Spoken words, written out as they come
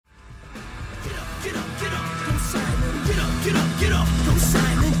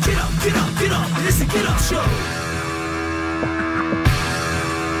It Up Show.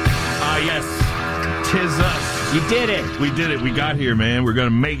 Yes. 'Tis us. You did it. We did it. We got here, man. We're going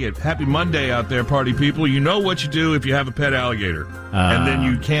to make it. Happy Monday out there, party people. You know what you do if you have a pet alligator. And then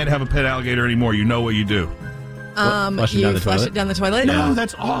you can't have a pet alligator anymore. You know what you do. Flush it down the toilet? No,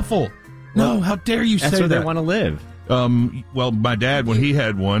 that's awful. No, how dare you say that? That's where they want to live. Well, my dad, when he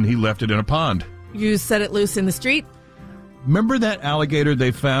had one, he left it in a pond. You set it loose in the street? Remember that alligator they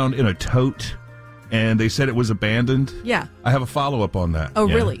found in a tote? And they said it was abandoned? Yeah. I have a follow-up on that. Oh,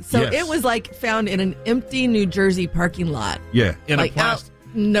 really? So Yes. it was like found in an empty New Jersey parking lot. Yeah, in like a plastic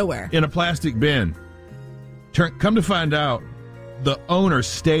nowhere. In a plastic bin. Come to find out, the owner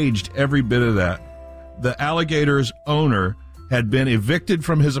staged every bit of that. The alligator's owner had been evicted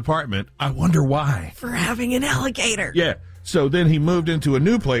from his apartment. I wonder why. For having an alligator. Yeah. So then he moved into a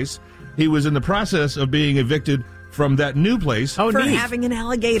new place. He was in the process of being evicted from that new place. For having an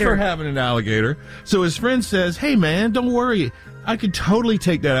alligator. For having an alligator. So his friend says, hey, man, don't worry. I could totally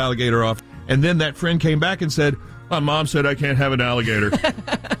take that alligator off. And then that friend came back and said, my mom said I can't have an alligator.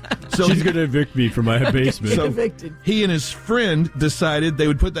 So she's going to evict me from my basement. So he and his friend decided they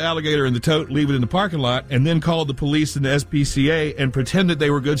would put the alligator in the tote, leave it in the parking lot, and then called the police and the SPCA and pretended they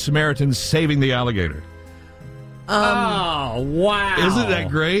were good Samaritans saving the alligator. Oh, wow. Isn't that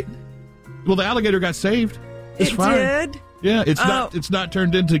great? Well, the alligator got saved. It's fine. Did? Yeah, it's not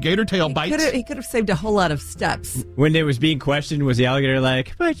turned into gator tail bites. He could have saved a whole lot of steps. When it was being questioned, was the alligator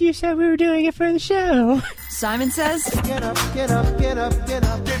like, but you said we were doing it for the show? Simon says, Get up, get up, get up, get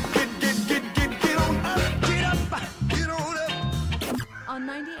up. Get on up, get up, get on up. On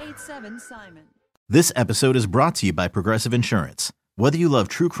 98.7 Simon. This episode is brought to you by Progressive Insurance. Whether you love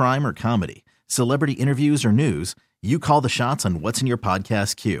true crime or comedy, celebrity interviews or news, you call the shots on what's in your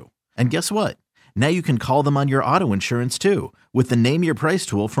podcast queue. And guess what? Now you can call them on your auto insurance, too, with the Name Your Price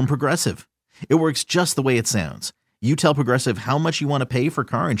tool from Progressive. It works just the way it sounds. You tell Progressive how much you want to pay for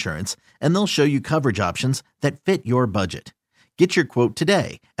car insurance, and they'll show you coverage options that fit your budget. Get your quote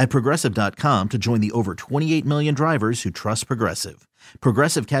today at Progressive.com to join the over 28 million drivers who trust Progressive.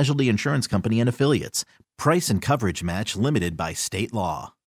 Progressive Casualty Insurance Company and Affiliates. Price and coverage match limited by state law.